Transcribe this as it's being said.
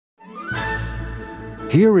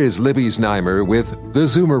Here is Libby Znaimer with The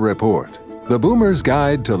Zoomer Report, the Boomer's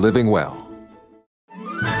Guide to Living Well.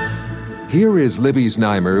 Here is Libby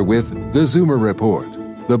Znaimer with The Zoomer Report,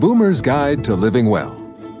 the Boomer's Guide to Living Well.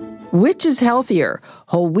 Which is healthier,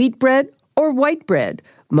 whole wheat bread or white bread?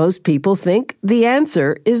 Most people think the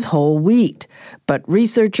answer is whole wheat. But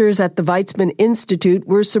researchers at the Weizmann Institute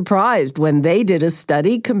were surprised when they did a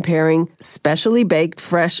study comparing specially baked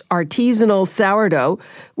fresh artisanal sourdough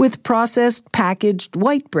with processed packaged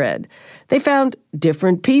white bread. They found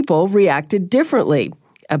different people reacted differently.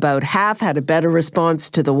 About half had a better response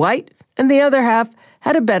to the white, and the other half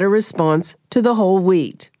had a better response to the whole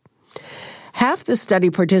wheat. Half the study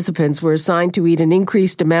participants were assigned to eat an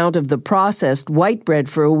increased amount of the processed white bread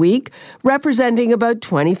for a week, representing about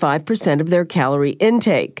 25% of their calorie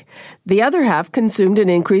intake. The other half consumed an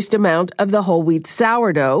increased amount of the whole wheat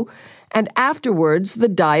sourdough, and afterwards the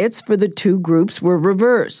diets for the two groups were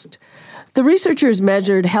reversed. The researchers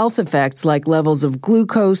measured health effects like levels of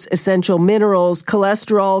glucose, essential minerals,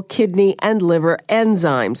 cholesterol, kidney, and liver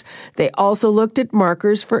enzymes. They also looked at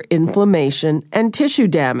markers for inflammation and tissue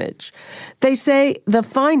damage. They say the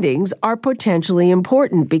findings are potentially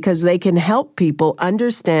important because they can help people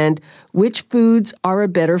understand which foods are a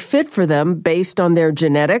better fit for them based on their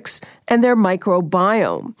genetics and their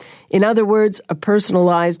microbiome. In other words, a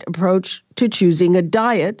personalized approach to choosing a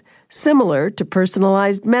diet similar to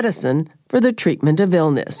personalized medicine for the treatment of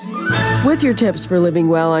illness. With your tips for living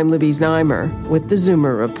well, I'm Libby Znaimer with the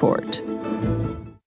Zoomer Report.